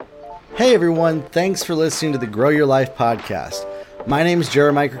Hey everyone, thanks for listening to the Grow Your Life podcast. My name is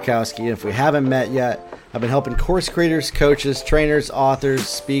Jeremiah Krakowski, and if we haven't met yet, I've been helping course creators, coaches, trainers, authors,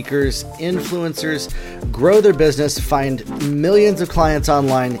 speakers, influencers grow their business, find millions of clients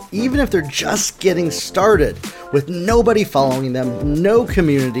online, even if they're just getting started with nobody following them, no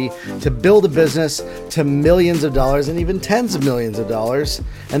community, to build a business to millions of dollars and even tens of millions of dollars.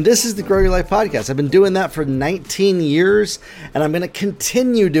 And this is the Grow Your Life podcast. I've been doing that for 19 years, and I'm going to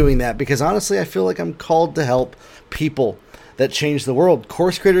continue doing that because honestly, I feel like I'm called to help people that change the world.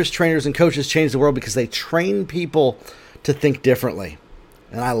 Course creators, trainers, and coaches change the world because they train people to think differently.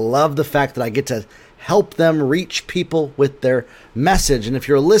 And I love the fact that I get to help them reach people with their message. And if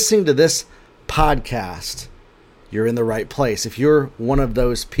you're listening to this podcast, you're in the right place. If you're one of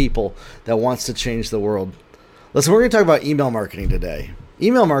those people that wants to change the world. Listen, we're going to talk about email marketing today.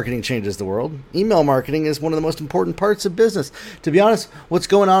 Email marketing changes the world. Email marketing is one of the most important parts of business. To be honest, what's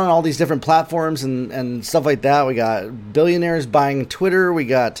going on all these different platforms and stuff like that, we got billionaires buying Twitter, we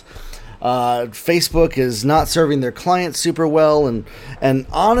got Facebook is not serving their clients super well, and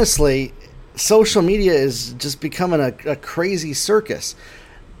honestly, social media is just becoming a crazy circus.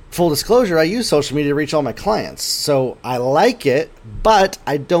 Full disclosure, I use social media to reach all my clients, so I like it, but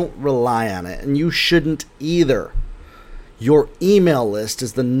I don't rely on it, and you shouldn't either. Your email list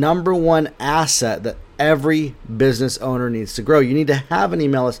is the number one asset that every business owner needs to grow. You need to have an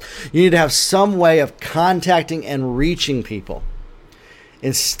email list. You need to have some way of contacting and reaching people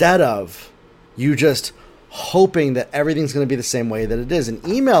instead of you just hoping that everything's going to be the same way that it is. An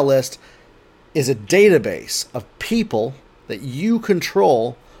email list is a database of people that you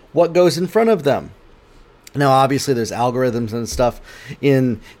control what goes in front of them. Now, obviously, there's algorithms and stuff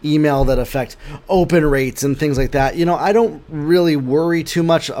in email that affect open rates and things like that. You know, I don't really worry too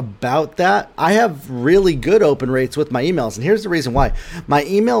much about that. I have really good open rates with my emails. And here's the reason why. My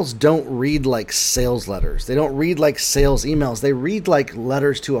emails don't read like sales letters. They don't read like sales emails. They read like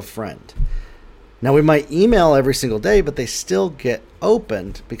letters to a friend. Now, we might email every single day, but they still get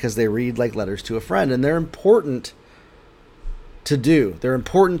opened because they read like letters to a friend. And they're important to do. They're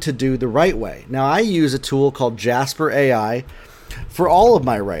important to do the right way. Now, I use a tool called Jasper AI for all of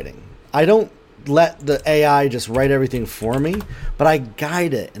my writing. I don't let the AI just write everything for me, but I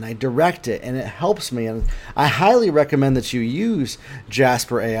guide it and I direct it and it helps me. And I highly recommend that you use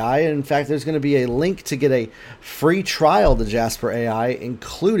Jasper AI. And in fact, there's going to be a link to get a free trial to Jasper AI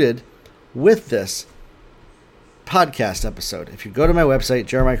included with this podcast episode. If you go to my website,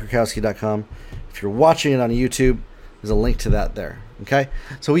 jeremiahkrakowski.com, if you're watching it on YouTube, there's a link to that there, okay?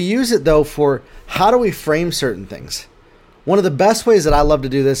 So we use it, though, for how do we frame certain things. One of the best ways that I love to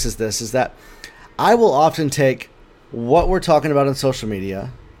do this is that I will often take what we're talking about on social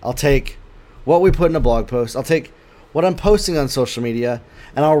media. I'll take what we put in a blog post. I'll take what I'm posting on social media,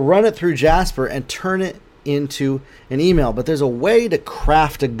 and I'll run it through Jasper and turn it into an email. But there's a way to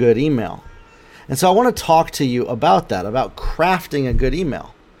craft a good email. And so I want to talk to you about that, about crafting a good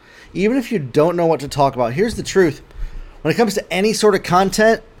email. Even if you don't know what to talk about, here's the truth. When it comes to any sort of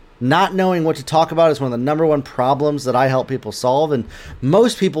content, not knowing what to talk about is one of the number one problems that I help people solve. And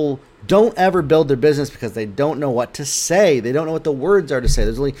most people don't ever build their business because they don't know what to say. They don't know what the words are to say.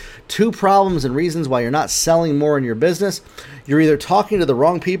 There's only two problems and reasons why you're not selling more in your business. You're either talking to the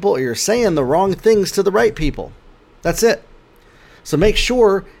wrong people or you're saying the wrong things to the right people. That's it. So make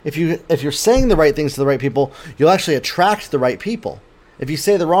sure if you're saying the right things to the right people, you'll actually attract the right people. If you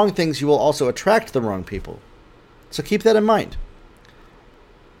say the wrong things, you will also attract the wrong people. So keep that in mind.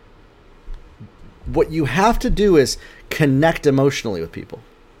 What you have to do is connect emotionally with people.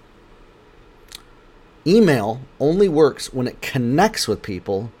 Email only works when it connects with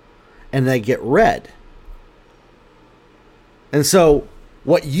people and they get read. And so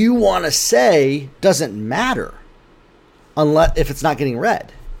what you want to say doesn't matter unless if it's not getting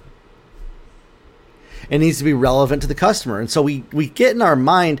read. It needs to be relevant to the customer. And so we get in our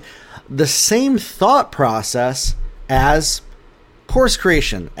mind the same thought process as course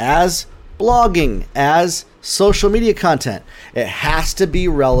creation, as blogging, as social media content. It has to be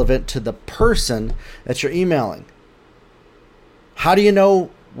relevant to the person that you're emailing. How do you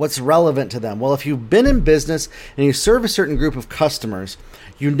know what's relevant to them? Well, if you've been in business and you serve a certain group of customers,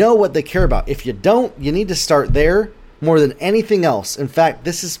 you know what they care about. If you don't, you need to start there more than anything else. In fact,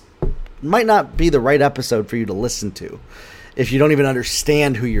 this might not be the right episode for you to listen to if you don't even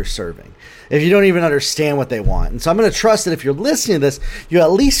understand who you're serving, if you don't even understand what they want. And so I'm going to trust that if you're listening to this, you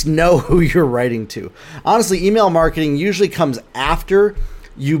at least know who you're writing to. Honestly, email marketing usually comes after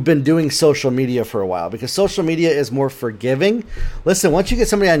you've been doing social media for a while, because social media is more forgiving. Listen, once you get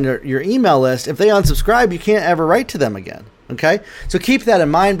somebody on your email list, if they unsubscribe, you can't ever write to them again. Okay? So keep that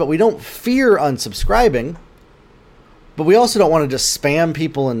in mind, but we don't fear unsubscribing, but we also don't want to just spam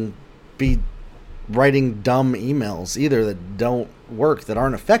people and be writing dumb emails either that don't work, that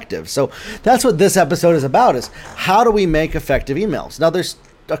aren't effective. So that's what this episode is about, is how do we make effective emails? Now, there's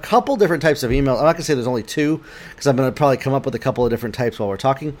a couple different types of email. I'm not going to say there's only two, because I'm going to probably come up with a couple of different types while we're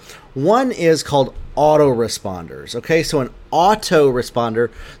talking. One is called autoresponders. Okay, so an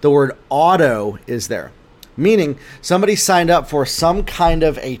autoresponder, the word auto is there, meaning somebody signed up for some kind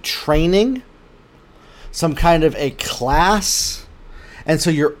of a training, some kind of a class, and so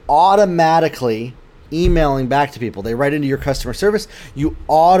you're automatically emailing back to people. They write into your customer service, you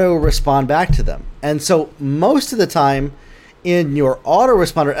auto respond back to them. And so most of the time in your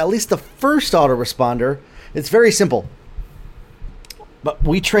autoresponder, at least the first autoresponder, it's very simple. But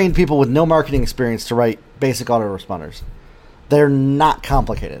we train people with no marketing experience to write basic autoresponders. They're not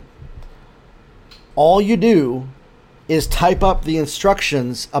complicated. All you do is type up the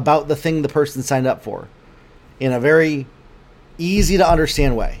instructions about the thing the person signed up for in a very easy to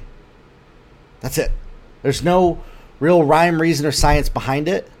understand way. That's it. There's no real rhyme, reason, or science behind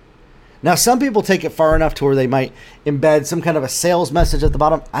it. Now, some people take it far enough to where they might embed some kind of a sales message at the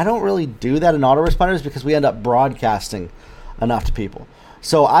bottom. I don't really do that in autoresponders because we end up broadcasting enough to people.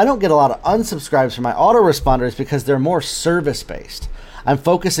 So I don't get a lot of unsubscribes from my autoresponders because they're more service-based. I'm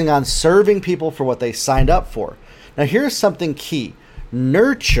focusing on serving people for what they signed up for. Now, here's something key.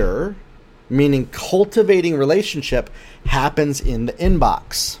 Nurture, meaning cultivating relationship, happens in the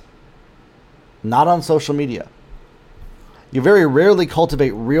inbox, not on social media. You very rarely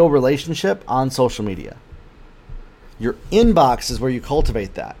cultivate real relationship on social media. Your inbox is where you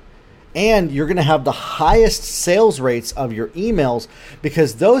cultivate that. And you're going to have the highest sales rates of your emails,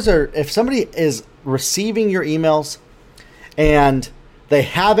 because those are, if somebody is receiving your emails and they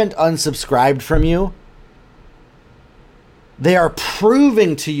haven't unsubscribed from you, they are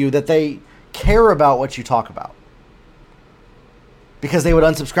proving to you that they care about what you talk about, because they would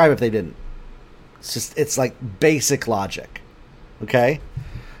unsubscribe if they didn't. It's like basic logic. Okay?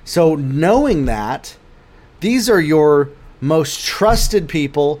 So knowing that, these are your most trusted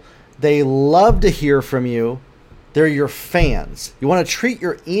people. They love to hear from you. They're your fans. You want to treat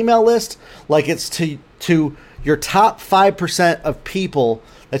your email list like it's to your top 5% of people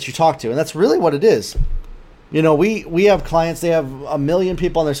that you talk to. And that's really what it is. You know, we have clients, they have 1 million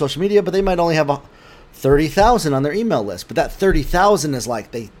people on their social media, but they might only have 30,000 on their email list. But that 30,000 is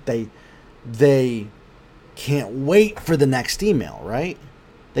like they can't wait for the next email, right?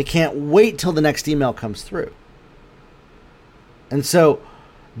 They can't wait till the next email comes through. And so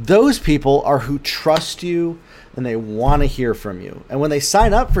those people are who trust you and they want to hear from you. And when they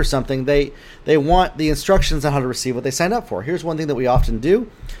sign up for something, they want the instructions on how to receive what they signed up for. Here's one thing that we often do.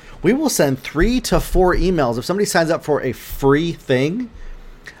 We will send 3 to 4 emails. If somebody signs up for a free thing,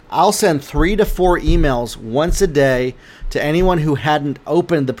 I'll send 3 to 4 emails once a day to anyone who hadn't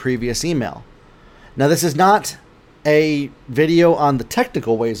opened the previous email. Now, this is not a video on the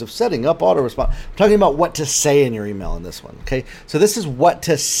technical ways of setting up autorespond. I'm talking about what to say in your email in this one, okay? So this is what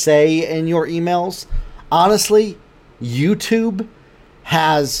to say in your emails. Honestly, YouTube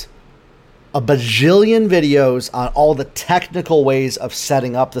has a bajillion videos on all the technical ways of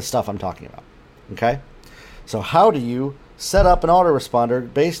setting up the stuff I'm talking about, okay? So how do you set up an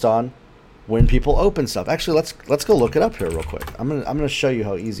autoresponder based on when people open stuff? Actually, let's go look it up here real quick. I'm gonna show you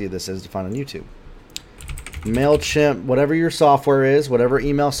how easy this is to find on YouTube. MailChimp, whatever your software is, whatever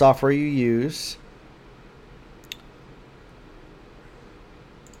email software you use.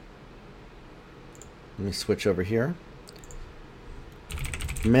 Let me switch over here.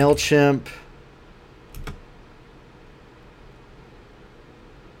 MailChimp.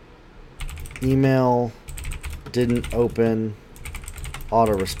 Email didn't open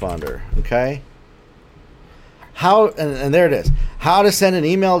autoresponder. Okay. How, and there it is. How to send an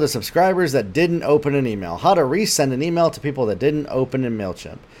email to subscribers that didn't open an email. How to resend an email to people that didn't open in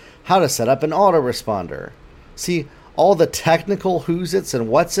MailChimp. How to set up an autoresponder. See, all the technical who's its and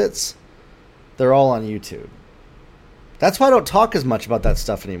what's its, they're all on YouTube. That's why I don't talk as much about that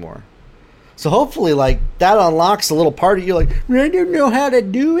stuff anymore. So hopefully, like, that unlocks a little part of you, like, I don't know how to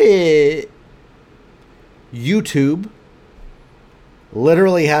do it. YouTube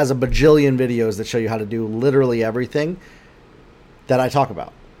literally has a bajillion videos that show you how to do literally everything that I talk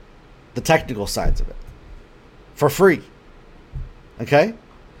about. The technical sides of it. For free. Okay?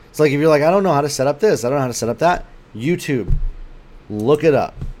 It's like if you're like, I don't know how to set up this, I don't know how to set up that. YouTube. Look it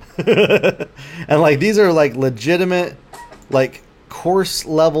up. And like these are like legitimate, like course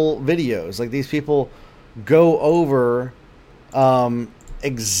level videos. Like these people go over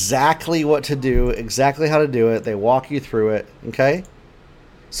exactly what to do, exactly how to do it. They walk you through it. Okay.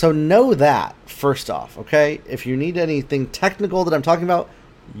 So know that first off. Okay. If you need anything technical that I'm talking about,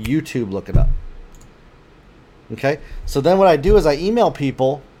 YouTube, look it up. Okay. So then what I do is I email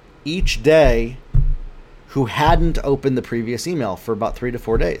people each day who hadn't opened the previous email for about 3 to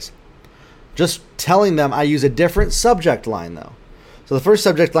 4 days. Just telling them. I use a different subject line though. So the first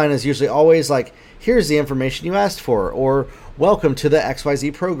subject line is usually always like, here's the information you asked for, or welcome to the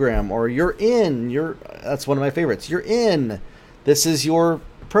XYZ program, or that's one of my favorites. You're in, this is your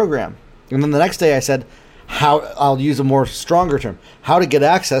program. And then the next day I said, I'll use a more stronger term, how to get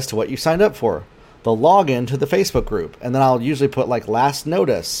access to what you signed up for, the login to the Facebook group. And then I'll usually put like last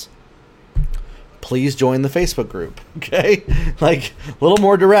notice, please join the Facebook group. Okay. Like a little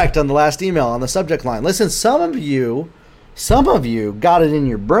more direct on the last email on the subject line. Listen, some of you got it in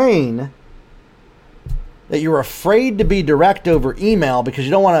your brain that you're afraid to be direct over email because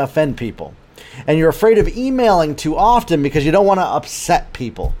you don't want to offend people. And you're afraid of emailing too often because you don't want to upset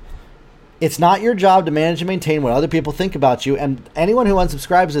people. It's not your job to manage and maintain what other people think about you. And anyone who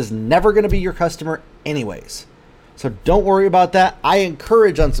unsubscribes is never going to be your customer anyways. So don't worry about that. I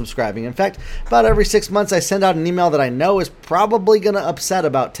encourage unsubscribing. In fact, about every 6 months, I send out an email that I know is probably going to upset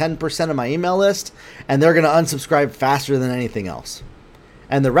about 10% of my email list. And they're going to unsubscribe faster than anything else.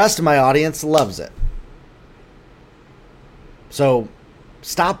 And the rest of my audience loves it. So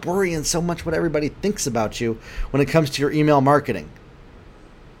stop worrying so much what everybody thinks about you when it comes to your email marketing.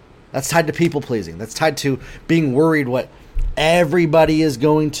 That's tied to people pleasing. That's tied to being worried what everybody is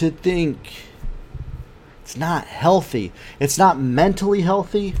going to think. It's not healthy. It's not mentally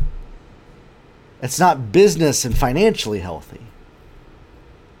healthy. It's not business and financially healthy.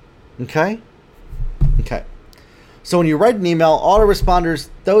 Okay? Okay. So when you write an email, autoresponders,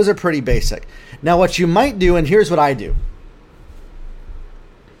 those are pretty basic. Now what you might do, and here's what I do.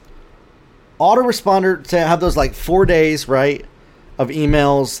 Autoresponder to have those like 4 days, right, of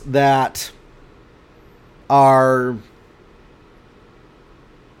emails that are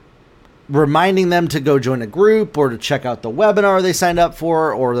reminding them to go join a group or to check out the webinar they signed up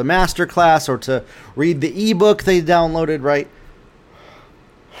for or the masterclass or to read the ebook they downloaded, right?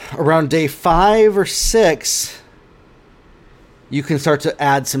 Around day 5 or 6, you can start to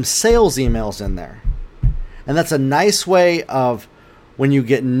add some sales emails in there. And that's a nice way of, when you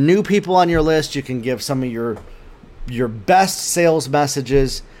get new people on your list, you can give some of your best sales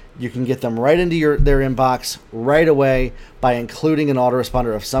messages. You can get them right into their inbox right away by including an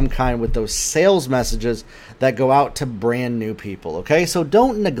autoresponder of some kind with those sales messages that go out to brand new people. Okay, so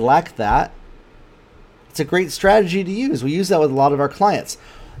don't neglect that. It's a great strategy to use. We use that with a lot of our clients.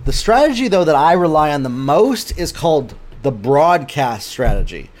 The strategy, though, that I rely on the most is called the broadcast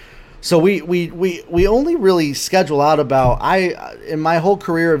strategy. So we only really schedule out in my whole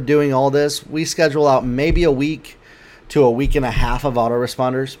career of doing all this, we schedule out maybe a week to a week and a half of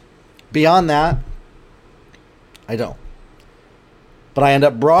autoresponders. Beyond that, I don't. But I end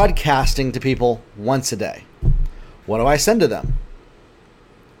up broadcasting to people once a day. What do I send to them?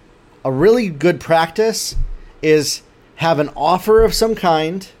 A really good practice is have an offer of some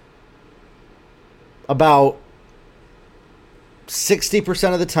kind about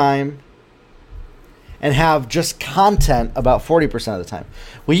 60% of the time and have just content about 40% of the time.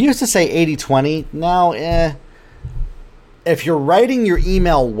 We used to say 80-20. Now, if you're writing your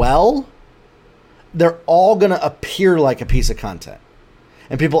email well, they're all going to appear like a piece of content.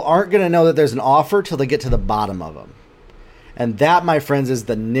 And people aren't going to know that there's an offer till they get to the bottom of them. And that, my friends, is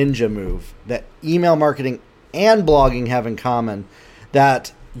the ninja move that email marketing and blogging have in common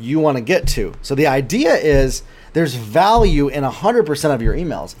that you want to get to. So the idea is there's value in 100% of your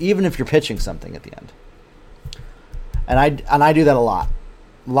emails, even if you're pitching something at the end. And I do that a lot.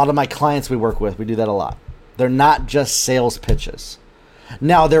 A lot of my clients we work with, we do that a lot. They're not just sales pitches.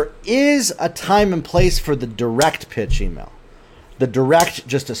 Now, there is a time and place for the direct pitch email. The direct,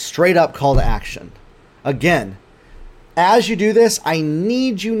 just a straight up call to action. Again, as you do this, I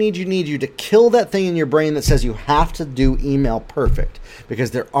need you to kill that thing in your brain that says you have to do email perfect,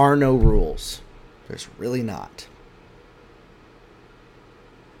 because there are no rules. There's really not.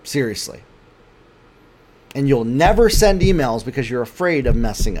 Seriously. And you'll never send emails because you're afraid of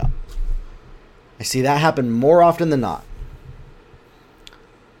messing up. I see that happen more often than not.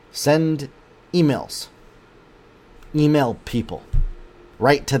 Send emails. Email people.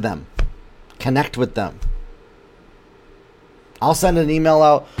 Write to them. Connect with them. I'll send an email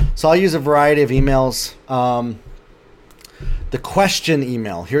out. So I'll use a variety of emails. the question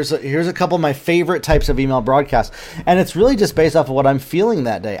email. Here's a couple of my favorite types of email broadcasts, and it's really just based off of what I'm feeling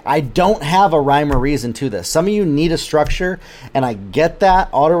that day. I don't have a rhyme or reason to this. Some of you need a structure, and I get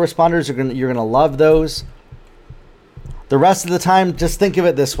that. Autoresponders you're gonna love those. The rest of the time, just think of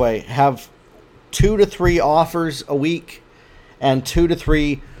it this way: have 2 to 3 offers a week, and 2 to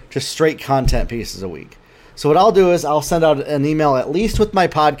 3 just straight content pieces a week. So what I'll do is I'll send out an email at least with my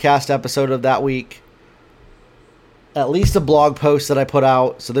podcast episode of that week, at least a blog post that I put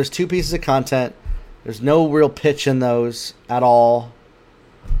out. So there's 2 pieces of content. There's no real pitch in those at all.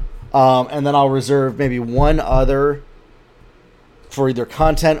 And then I'll reserve maybe one other for either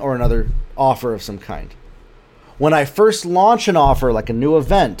content or another offer of some kind. When I first launch an offer, like a new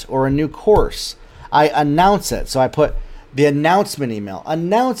event or a new course, I announce it. So I put the announcement email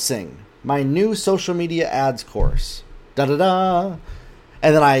announcing my new social media ads course. Da-da-da.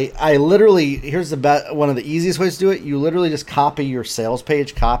 And then I literally, here's one of the easiest ways to do it. You literally just copy your sales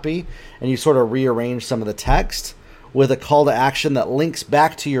page copy, and you sort of rearrange some of the text with a call to action that links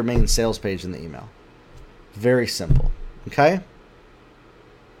back to your main sales page in the email. Very simple. Okay?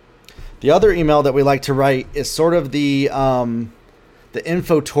 The other email that we like to write is sort of the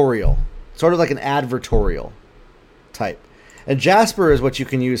infotorial, sort of like an advertorial type. And Jasper is what you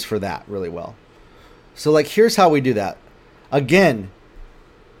can use for that really well. So like, here's how we do that. Again,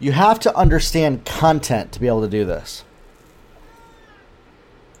 you have to understand content to be able to do this.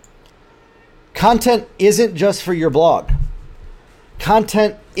 Content isn't just for your blog.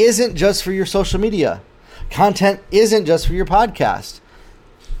 Content isn't just for your social media. Content isn't just for your podcast.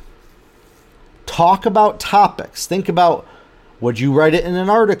 Talk about topics. Think about, would you write it in an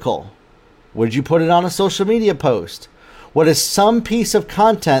article? Would you put it on a social media post? What is some piece of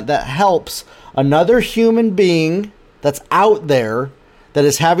content that helps another human being that's out there that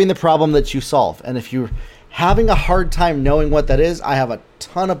is having the problem that you solve? And if you're having a hard time knowing what that is, I have a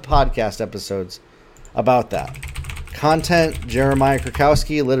ton of podcast episodes about that. Content, Jeremiah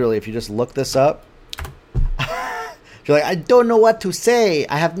Krakowski. Literally, if you just look this up, you're like, I don't know what to say.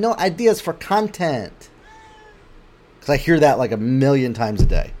 I have no ideas for content. Because I hear that like a million times a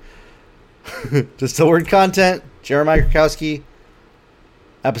day. Just the word content, Jeremiah Krakowski,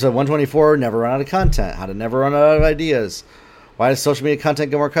 episode 124, never run out of content. How to never run out of ideas. Why does social media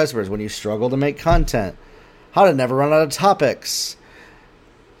content get more customers when you struggle to make content? How to never run out of topics.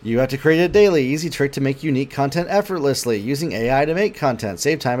 You have to create it daily. Easy trick to make unique content effortlessly. Using AI to make content.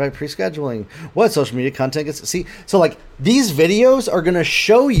 Save time by pre-scheduling. What social media content gets... See, so like these videos are going to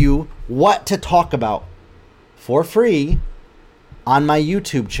show you what to talk about for free on my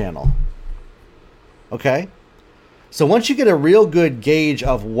YouTube channel. Okay? So once you get a real good gauge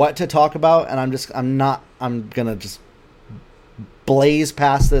of what to talk about, and I'm going to just blaze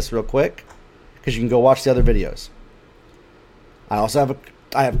past this real quick because you can go watch the other videos.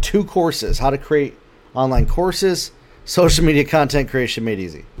 I have 2 courses, how to create online courses, social media content creation made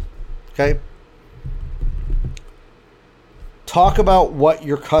easy. Okay? Talk about what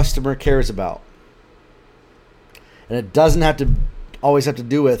your customer cares about. And it doesn't always have to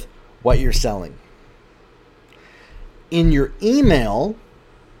do with what you're selling. In your email,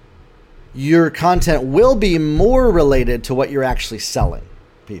 your content will be more related to what you're actually selling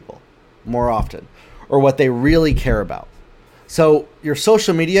people more often, or what they really care about. So your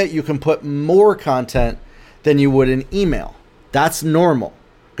social media, you can put more content than you would in email. That's normal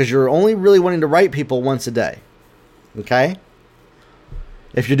because you're only really wanting to write people once a day. Okay?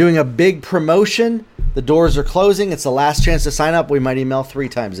 If you're doing a big promotion, the doors are closing, it's the last chance to sign up, we might email 3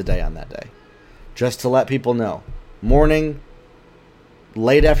 times a day on that day. Just to let people know. Morning,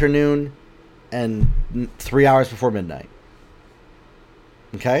 late afternoon, and 3 hours before midnight.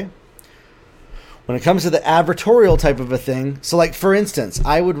 Okay? When it comes to the advertorial type of a thing, so like for instance,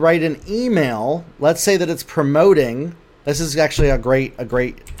 I would write an email, let's say that it's promoting, this is actually a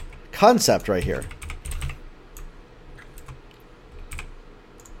great concept right here.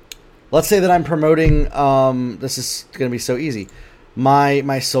 Let's say that I'm promoting, this is going to be so easy,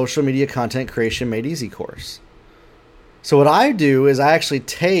 my social media content creation made easy course. So what I do is I actually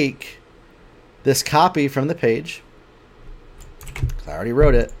take this copy from the page, because I already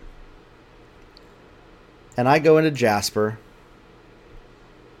wrote it, and I go into Jasper,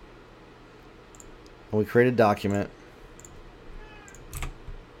 and we create a document,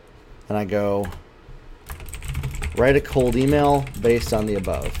 and I go, write a cold email based on the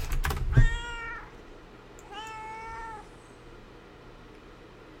above.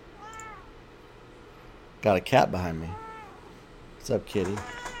 Got a cat behind me. What's up, kitty?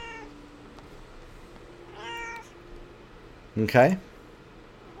 Okay.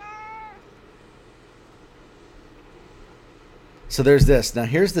 So there's this. Now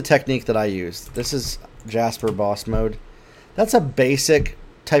here's the technique that I use. This is Jasper Boss Mode. That's a basic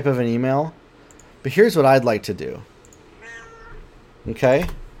type of an email. But here's what I'd like to do. Okay?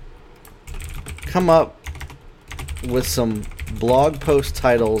 Come up with some blog post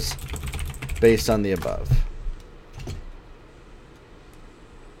titles based on the above.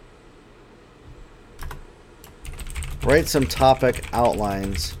 Write some topic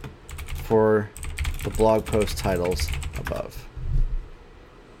outlines for the blog post titles above.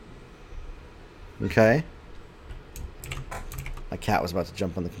 Okay? My cat was about to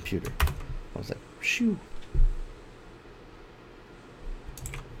jump on the computer. I was like, shoo.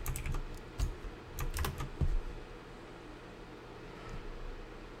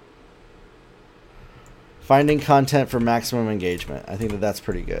 Finding content for maximum engagement. I think that that's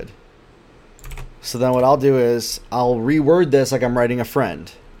pretty good. So then what I'll do is I'll reword this like I'm writing a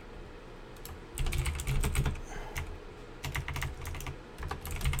friend.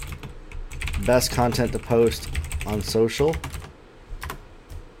 Best content to post on social.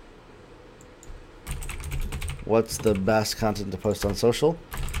 What's the best content to post on social?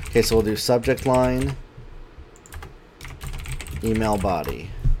 Okay, so we'll do subject line, email body.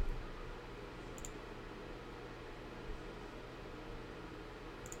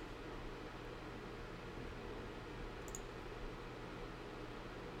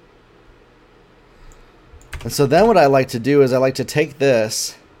 And so then what I like to do is I like to take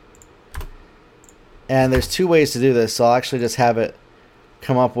this, and there's two ways to do this. So I'll actually just have it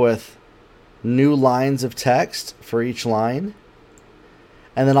come up with new lines of text for each line,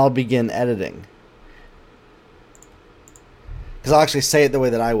 and then I'll begin editing. Because I'll actually say it the way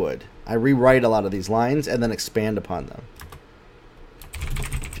that I would. I rewrite a lot of these lines and then expand upon them.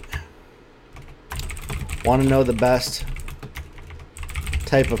 Want to know the best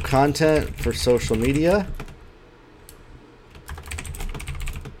type of content for social media?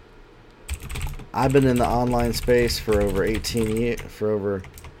 I've been in the online space for over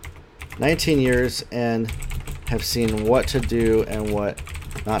 19 years and have seen what to do and what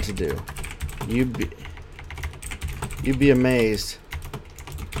not to do. You'd be amazed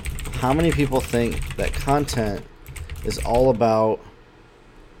how many people think that content is all about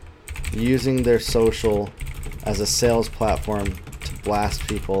using their social as a sales platform to blast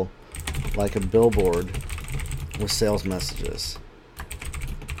people like a billboard with sales messages.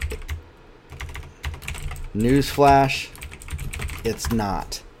 Newsflash, it's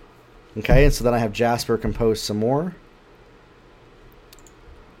not. Okay, and so then I have Jasper compose some more.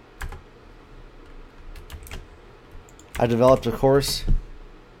 I developed a course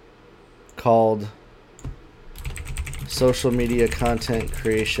called Social Media Content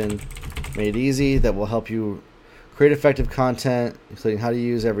Creation Made Easy that will help you create effective content, including how to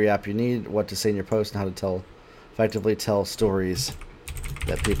use every app you need, what to say in your post, and how to effectively tell stories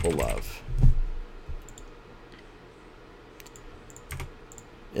that people love.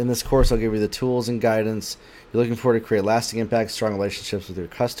 In this course, I'll give you the tools and guidance you're looking for to create lasting impact, strong relationships with your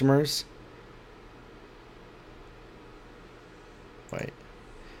customers. Wait.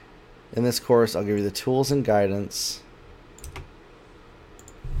 In this course, I'll give you the tools and guidance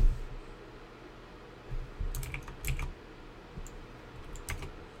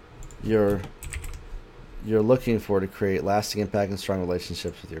you're looking for to create lasting impact and strong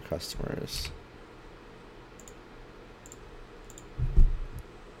relationships with your customers.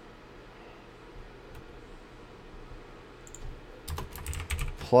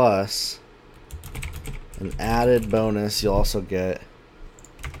 Plus an added bonus you'll also get.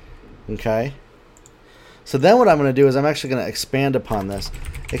 Okay? So then what I'm going to do is I'm actually going to expand upon this.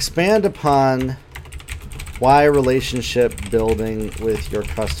 Expand upon why relationship building with your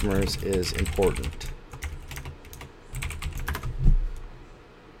customers is important.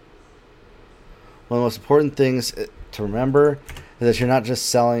 One of the most important things to remember is that you're not just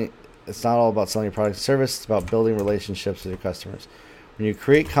selling, it's not all about selling your product and service, it's about building relationships with your customers. When you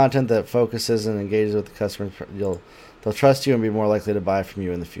create content that focuses and engages with the customers, they'll trust you and be more likely to buy from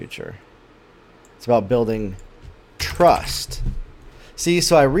you in the future. It's about building trust. See,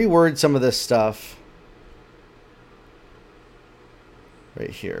 so I reword some of this stuff right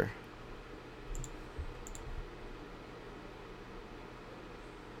here.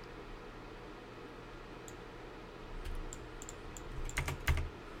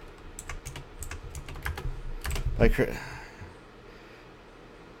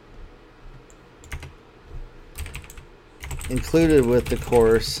 Included with the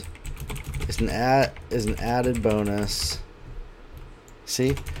course is an added bonus.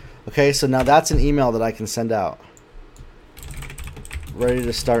 See? Okay, so now that's an email that I can send out. Ready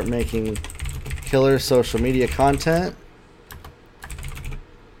to start making killer social media content?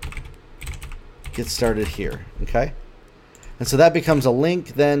 get started here. Okay. And so that becomes a link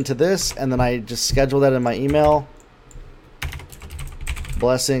then to this, and then I just schedule that in my email.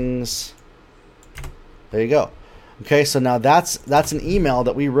 Blessings. There you go. Okay, so now that's an email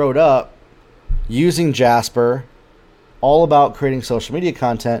that we wrote up using Jasper, all about creating social media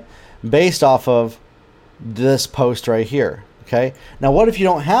content based off of this post right here. Okay. Now, what if you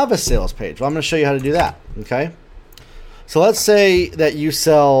don't have a sales page? Well, I'm going to show you how to do that. Okay. So let's say that you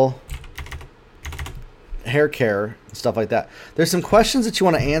sell hair care and stuff like that. There's some questions that you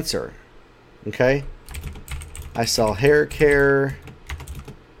want to answer. Okay. I sell hair care,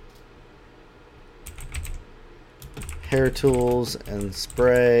 hair tools and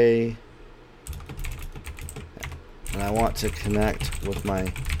spray, and I want to connect with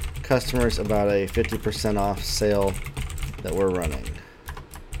my customers about a 50% off sale that we're running.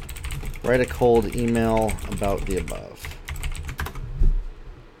 Write a cold email about the above.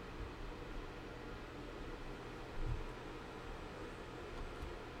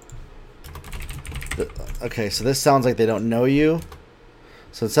 Okay, so this sounds like they don't know you.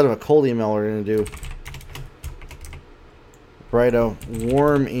 So instead of a cold email, we're going to do write a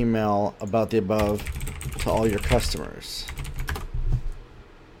warm email about the above to all your customers.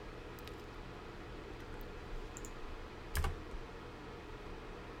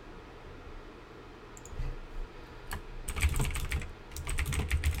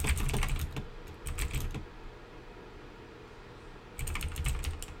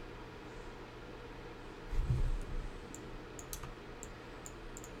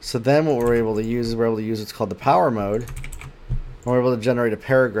 So then what we're able to use is what's called the power mode. And we're able to generate a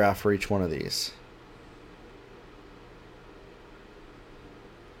paragraph for each one of these.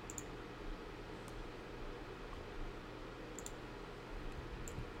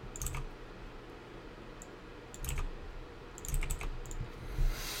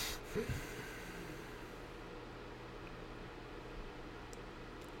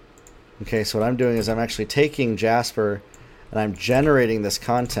 Okay, so what I'm doing is I'm actually taking Jasper and I'm generating this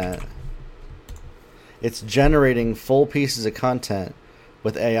content. It's generating full pieces of content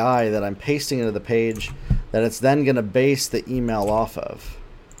with AI that I'm pasting into the page that it's then going to base the email off of.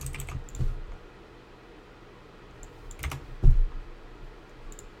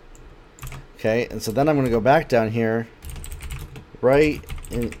 Okay, and so then I'm going to go back down here, write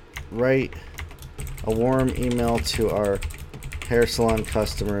a warm email to our hair salon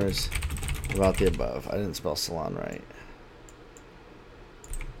customers about the above. I didn't spell salon right.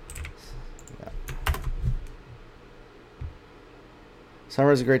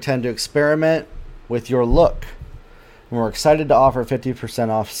 Summer is a great time to experiment with your look, and we're excited to offer 50%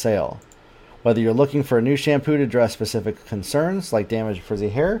 off sale. Whether you're looking for a new shampoo to address specific concerns like damaged frizzy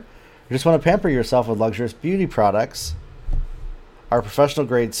hair, or just want to pamper yourself with luxurious beauty products, our professional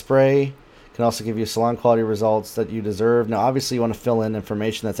grade spray can also give you salon quality results that you deserve. Now, obviously, you want to fill in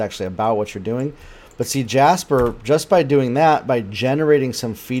information that's actually about what you're doing. But see, Jasper, just by doing that, by generating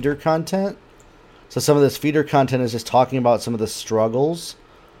some feeder content, so some of this feeder content is just talking about some of the struggles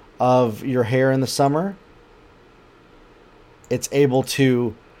of your hair in the summer. It's able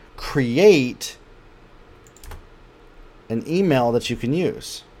to create an email that you can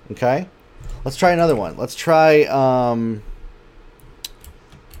use. Okay? Let's try another one. Let's try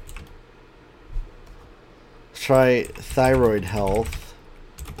thyroid health.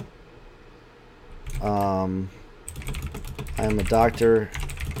 I'm a doctor.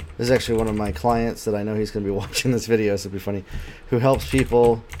 This is actually one of my clients that I know he's going to be watching this video, so it'll be funny. Who helps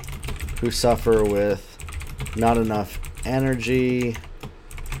people who suffer with not enough energy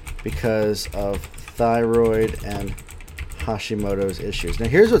because of thyroid and Hashimoto's issues. Now,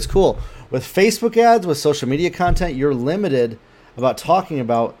 here's what's cool. With Facebook ads, with social media content, you're limited about talking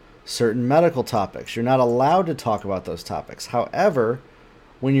about certain medical topics. You're not allowed to talk about those topics. However,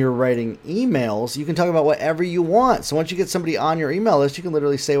 when you're writing emails, you can talk about whatever you want. So once you get somebody on your email list, you can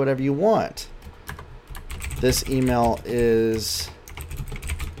literally say whatever you want. This email is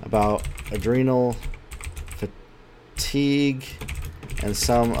about adrenal fatigue and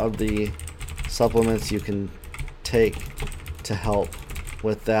some of the supplements you can take to help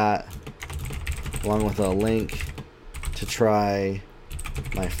with that, along with a link to try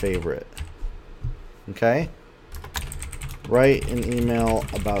my favorite. Okay? Write an email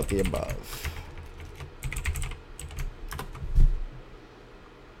about the above.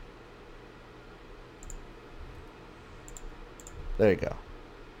 There you go.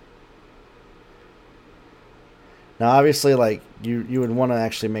 Now, obviously, like you would want to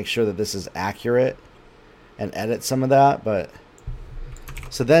actually make sure that this is accurate and edit some of that. But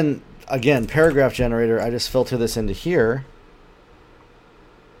so then again, paragraph generator, I just filter this into here.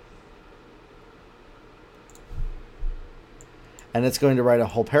 and it's going to write a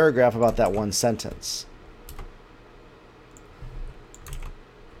whole paragraph about that one sentence.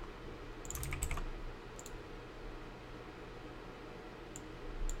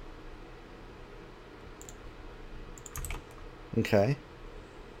 Okay.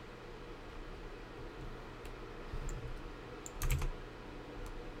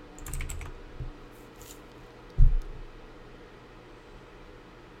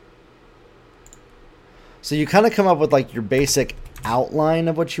 So you kind of come up with like your basic outline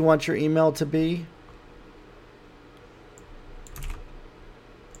of what you want your email to be.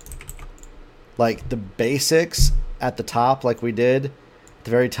 Like the basics at the top, like we did. At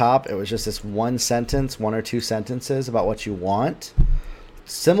the very top, it was just this one sentence, one or two sentences about what you want.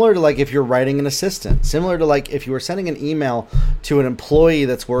 Similar to like if you're writing an assistant. Similar to like if you were sending an email to an employee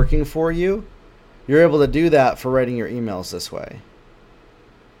that's working for you. You're able to do that for writing your emails this way.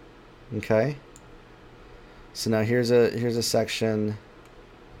 Okay. So now here's a section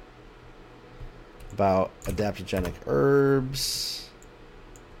about adaptogenic herbs.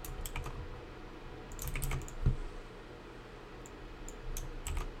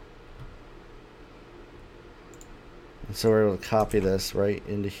 And so we're able to copy this right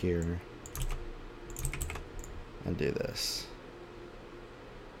into here and do this.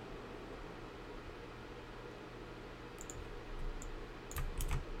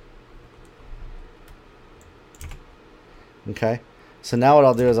 Okay, so now what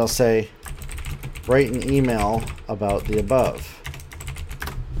I'll do is I'll say, write an email about the above.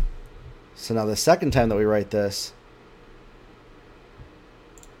 So now the second time that we write this,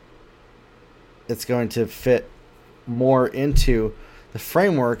 it's going to fit more into the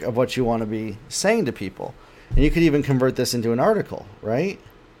framework of what you want to be saying to people. And you could even convert this into an article, right?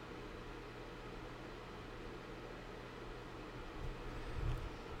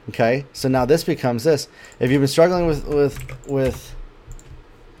 Okay, so now this becomes this. If you've been struggling with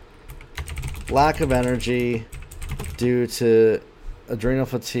lack of energy due to adrenal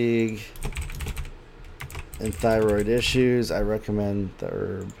fatigue and thyroid issues, I recommend the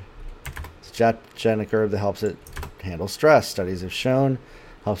herb. It's a adaptogenic herb that helps it handle stress. Studies have shown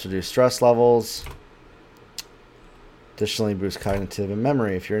helps reduce stress levels. Additionally, boosts cognitive and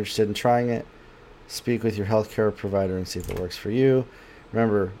memory. If you're interested in trying it, speak with your healthcare provider and see if it works for you.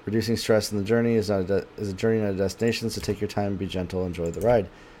 Remember, reducing stress in the journey is a journey, not a destination, so take your time and be gentle, enjoy the ride.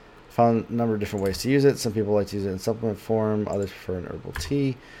 Found a number of different ways to use it. Some people like to use it in supplement form, others prefer an herbal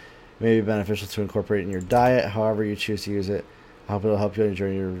tea. It may be beneficial to incorporate in your diet, however you choose to use it. I hope it'll help you on your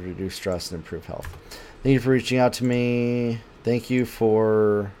journey to reduce stress and improve health. Thank you for reaching out to me. Thank you,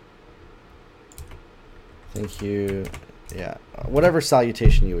 whatever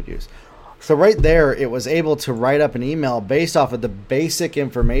salutation you would use. So right there, it was able to write up an email based off of the basic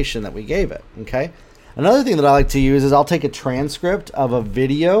information that we gave it, okay? Another thing that I like to use is I'll take a transcript of a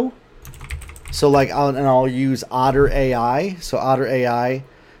video. So like, I'll use Otter AI. So Otter AI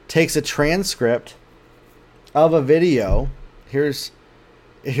takes a transcript of a video. Here's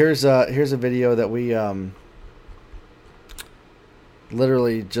a video that we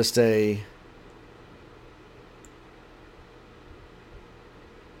literally just a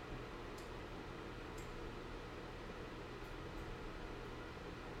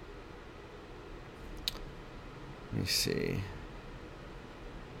let me see.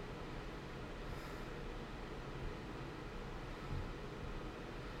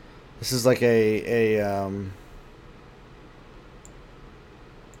 This is like a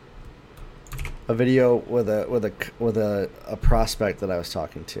video with a prospect that I was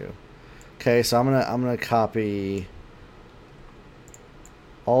talking to. Okay, so I'm gonna copy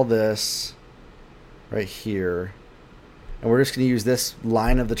all this right here, and we're just gonna use this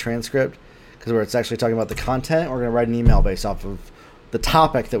line of the transcript because where it's actually talking about the content. We're gonna write an email based off of the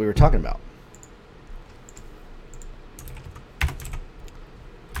topic that we were talking about.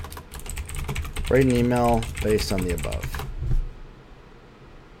 Write an email based on the above.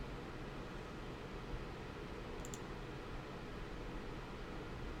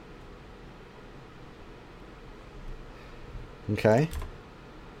 Okay.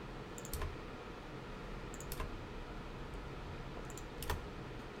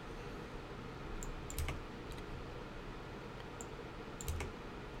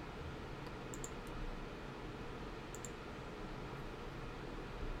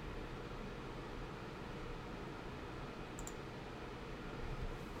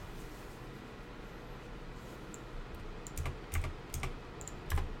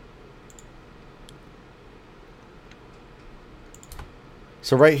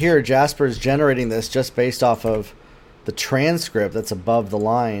 So right here, Jasper is generating this just based off of the transcript that's above the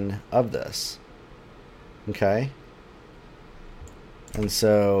line of this. Okay. And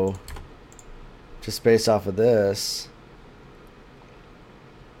so just based off of this,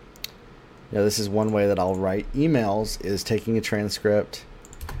 this is one way that I'll write emails, is taking a transcript,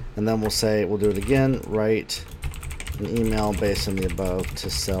 and then we'll do it again, write an email based on the above to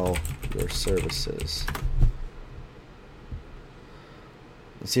sell your services.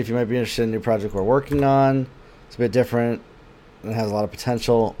 Let's see if you might be interested in a new project we're working on. It's a bit different. It has a lot of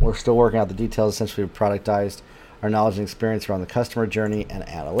potential. We're still working out the details. Essentially, we've productized our knowledge and experience around the customer journey and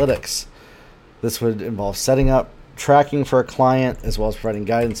analytics. This would involve setting up tracking for a client, as well as providing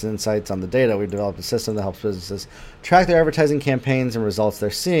guidance and insights on the data. We've developed a system that helps businesses track their advertising campaigns and results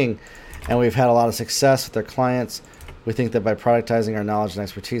they're seeing, and we've had a lot of success with their clients. We think that by productizing our knowledge and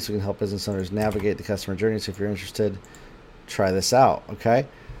expertise, we can help business owners navigate the customer journey. So if you're interested, try this out, okay?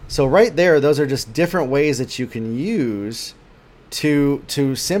 So right there, those are just different ways that you can use to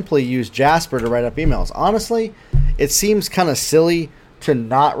simply use Jasper to write up emails. Honestly, it seems kind of silly to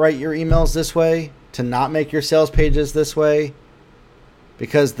not write your emails this way, to not make your sales pages this way,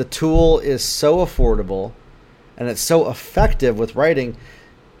 because the tool is so affordable and it's so effective with writing.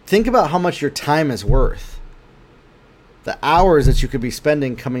 Think about how much your time is worth. The hours that you could be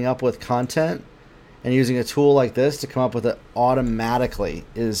spending coming up with content and using a tool like this to come up with it automatically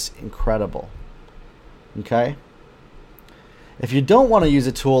is incredible. Okay? If you don't want to use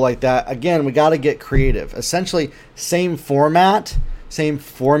a tool like that, again, we got to get creative. Essentially, same format, same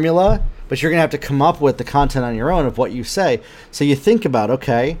formula, but you're going to have to come up with the content on your own of what you say. So you think about,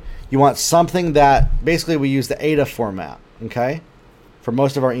 okay, you want something that, basically we use the ADA format, okay, for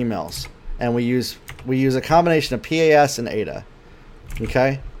most of our emails. And we use a combination of PAS and ADA,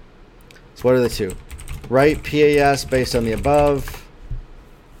 okay? So what are the two? Write PAS based on the above.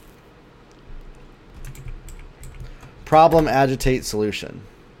 Problem, agitate, solution.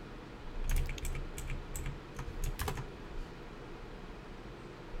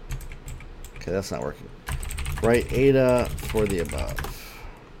 Okay, that's not working. Write ADA for the above.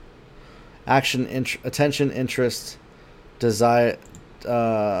 Action, attention, interest, desire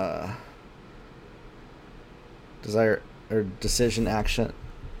or decision, action,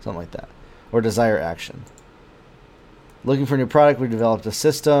 something like that. Or desire, action. Looking for a new product, we developed a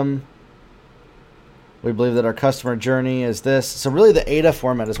system. We believe that our customer journey is this. So really the ADA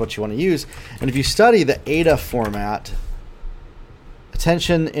format is what you want to use. And if you study the ADA format,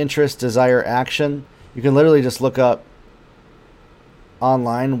 attention, interest, desire, action, you can literally just look up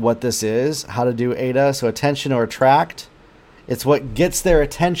online what this is, how to do ADA. So attention or attract, it's what gets their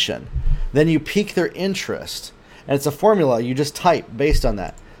attention. Then you pique their interest. And it's a formula you just type based on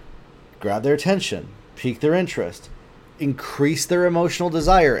that. Grab their attention, pique their interest, increase their emotional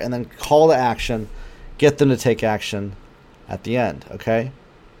desire, and then call to action. Get them to take action at the end, okay?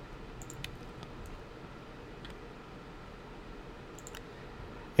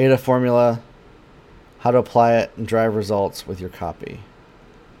 ADA formula, how to apply it and drive results with your copy.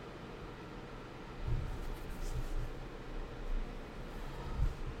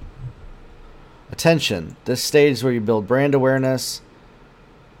 Attention, this stage is where you build brand awareness.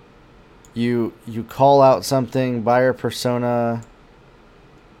 You call out something, buyer persona,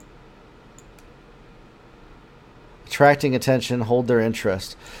 attracting attention, hold their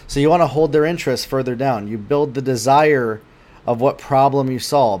interest. So you want to hold their interest further down. You build the desire of what problem you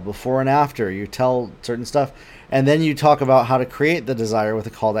solve before and after. You tell certain stuff, and then you talk about how to create the desire with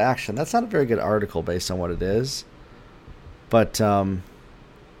a call to action. That's not a very good article based on what it is. But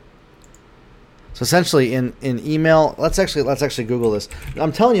so essentially in email, let's actually Google this.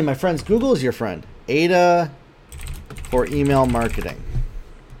 I'm telling you, my friends, Google is your friend. ADA for email marketing.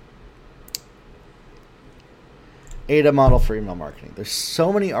 ADA model for email marketing. There's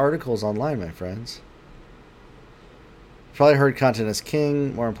so many articles online, my friends. Probably heard content is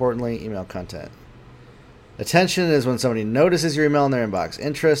king. More importantly, email content. Attention is when somebody notices your email in their inbox.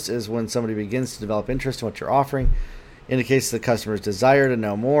 Interest is when somebody begins to develop interest in what you're offering. Indicates the customer's desire to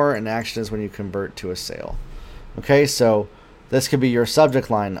know more. And action is when you convert to a sale. Okay, so this could be your subject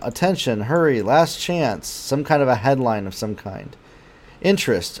line. Attention, hurry, last chance. Some kind of a headline of some kind.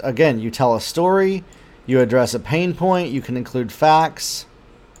 Interest, again, you tell a story. You address a pain point. You can include facts.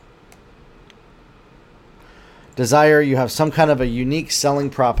 Desire, you have some kind of a unique selling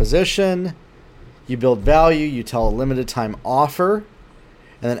proposition. You build value. You tell a limited time offer.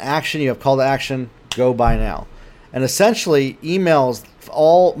 And then action, you have call to action, go buy now. And essentially, emails,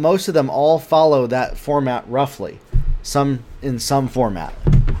 most of them all follow that format roughly. Some in some format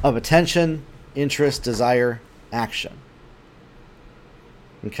of attention, interest, desire, action.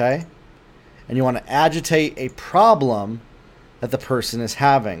 Okay? And you want to agitate a problem that the person is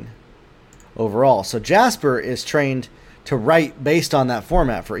having overall. So Jasper is trained to write based on that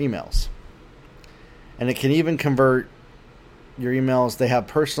format for emails. And it can even convert your emails. They have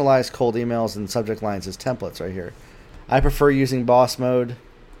personalized cold emails and subject lines as templates right here. I prefer using boss mode.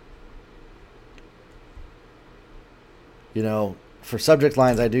 You know, for subject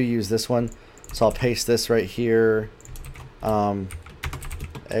lines, I do use this one. So I'll paste this right here.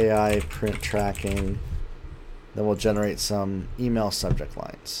 AI print tracking. Then we'll generate some email subject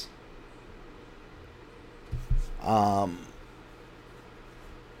lines.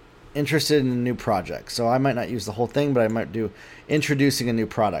 Interested in a new project. So I might not use the whole thing, but I might do introducing a new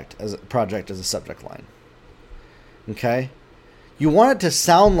project as a subject line. Okay? You want it to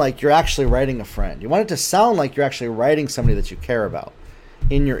sound like you're actually writing a friend. You want it to sound like you're actually writing somebody that you care about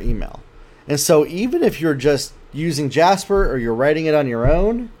in your email. And so even if you're just using Jasper or you're writing it on your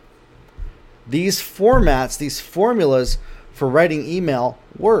own, these formats, these formulas for writing email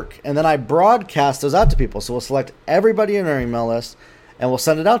work. And then I broadcast those out to people. So we'll select everybody in our email list and we'll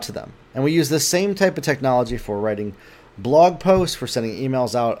send it out to them. And we use the same type of technology for writing blog posts, for sending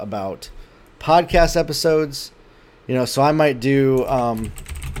emails out about podcast episodes. You know, so I might do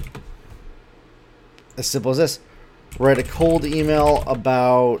as simple as this. Write a cold email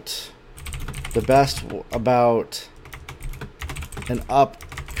about an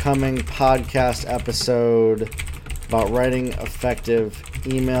upcoming podcast episode about writing effective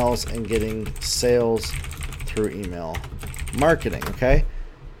emails and getting sales through email marketing, okay?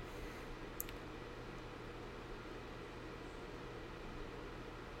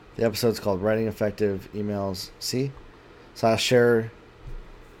 The episode's called Writing Effective Emails. See? So I'll share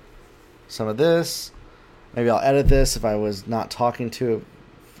some of this. Maybe I'll edit this if I was not talking to it.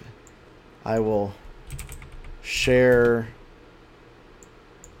 I will share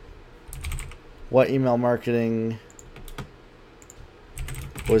what email marketing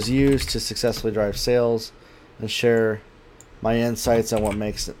was used to successfully drive sales and share my insights on what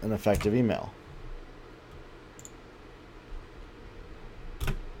makes an effective email.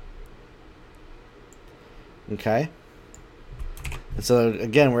 Okay. And so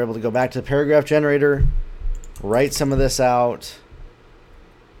again, we're able to go back to the paragraph generator, write some of this out,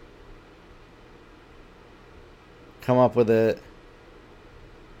 come up with it,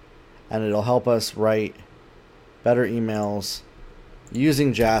 and it'll help us write better emails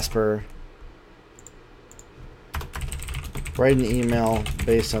using Jasper. Write an email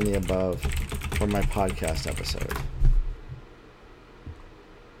based on the above for my podcast episode.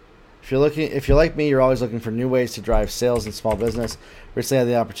 If you're like me, you're always looking for new ways to drive sales in small business. Recently, I had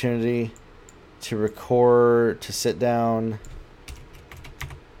the opportunity to sit down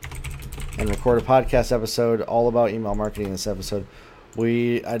and record a podcast episode all about email marketing. In this episode,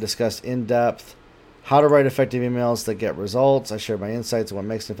 I discussed in depth how to write effective emails that get results. I shared my insights on what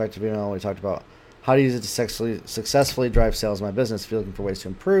makes an effective email. We talked about how to use it to successfully drive sales in my business. If you're looking for ways to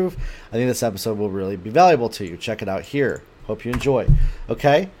improve, I think this episode will really be valuable to you. Check it out here. Hope you enjoy.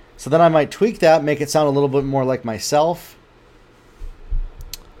 Okay? So then I might tweak that, make it sound a little bit more like myself.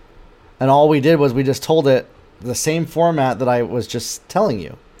 And all we did was we just told it the same format that I was just telling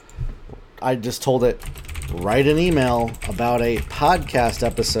you. I just told it, write an email about a podcast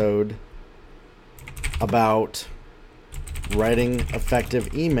episode about writing effective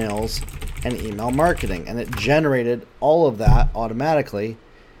emails and email marketing. And it generated all of that automatically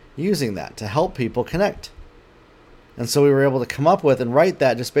using that to help people connect. And so we were able to come up with and write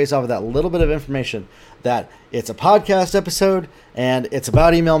that just based off of that little bit of information that it's a podcast episode and it's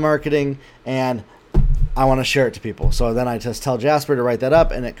about email marketing and I want to share it to people. So then I just tell Jasper to write that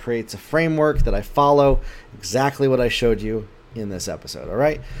up and it creates a framework that I follow, exactly what I showed you in this episode. All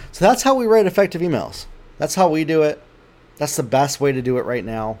right. So that's how we write effective emails. That's how we do it. That's the best way to do it right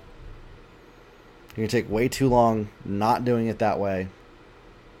now. You're going to take way too long not doing it that way.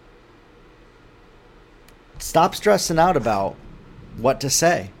 Stop stressing out about what to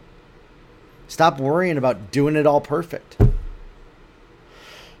say. Stop worrying about doing it all perfect.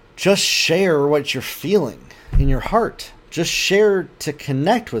 Just share what you're feeling in your heart. Just share to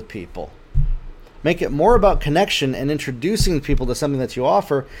connect with people. Make it more about connection and introducing people to something that you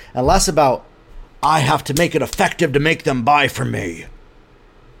offer and less about, I have to make it effective to make them buy from me.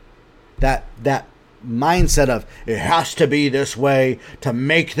 That mindset of, it has to be this way to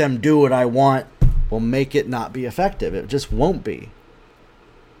make them do what I want, will make it not be effective. It just won't be.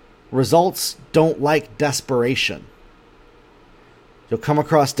 Results don't like desperation. You'll come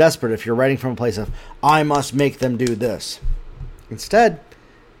across desperate if you're writing from a place of, I must make them do this. Instead,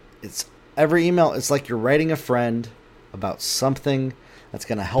 it's every email, it's like you're writing a friend about something that's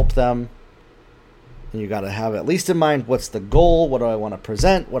going to help them. And you got to have at least in mind, what's the goal? What do I want to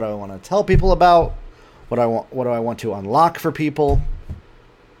present? What do I want to tell people about? What do I want to unlock for people?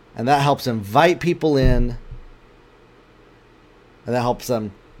 And that helps invite people in. And that helps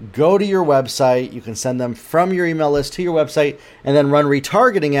them go to your website. You can send them from your email list to your website and then run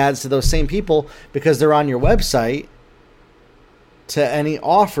retargeting ads to those same people because they're on your website to any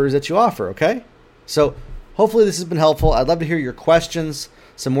offers that you offer, okay? So hopefully this has been helpful. I'd love to hear your questions,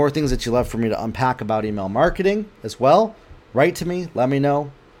 some more things that you love for me to unpack about email marketing as well. Write to me. Let me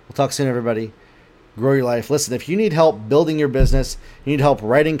know. We'll talk soon, everybody. Grow your life. Listen, if you need help building your business, you need help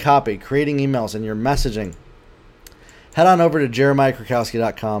writing copy, creating emails, and your messaging, head on over to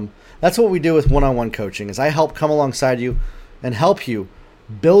jeremiahkrakowski.com. That's what we do with one-on-one coaching, is I help come alongside you and help you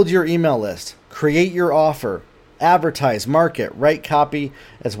build your email list, create your offer, advertise, market, write copy,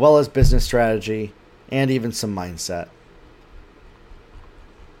 as well as business strategy and even some mindset.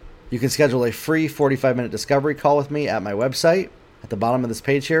 You can schedule a free 45-minute discovery call with me at my website at the bottom of this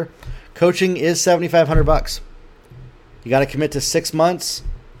page here. Coaching is $7,500. You got to commit to 6 months,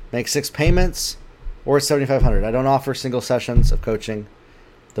 make 6 payments, or it's $7,500. I don't offer single sessions of coaching.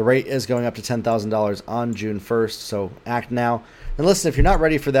 The rate is going up to $10,000 on June 1st, so act now. And listen, if you're not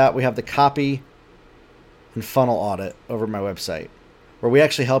ready for that, we have the copy and funnel audit over my website, where we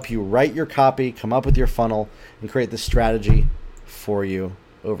actually help you write your copy, come up with your funnel, and create the strategy for you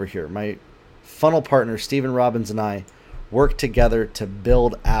over here. My funnel partner, Stephen Robbins, and I work together to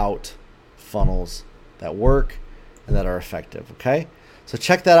build out funnels that work and that are effective, okay? So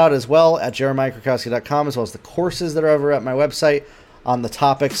check that out as well at jeremiahkrakowski.com, as well as the courses that are over at my website on the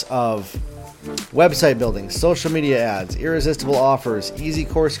topics of website building, social media ads, irresistible offers, easy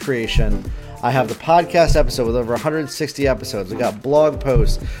course creation. I have the podcast episode with over 160 episodes. We got blog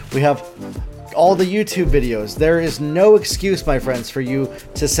posts. We have all the YouTube videos. There is no excuse, my friends, for you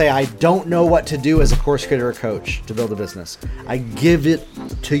to say, I don't know what to do as a course creator or coach to build a business. I give it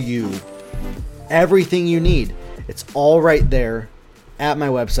to you. Everything you need. It's all right there at my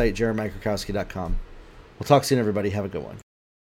website, jeremiahkrakowski.com. We'll talk soon, everybody. Have a good one.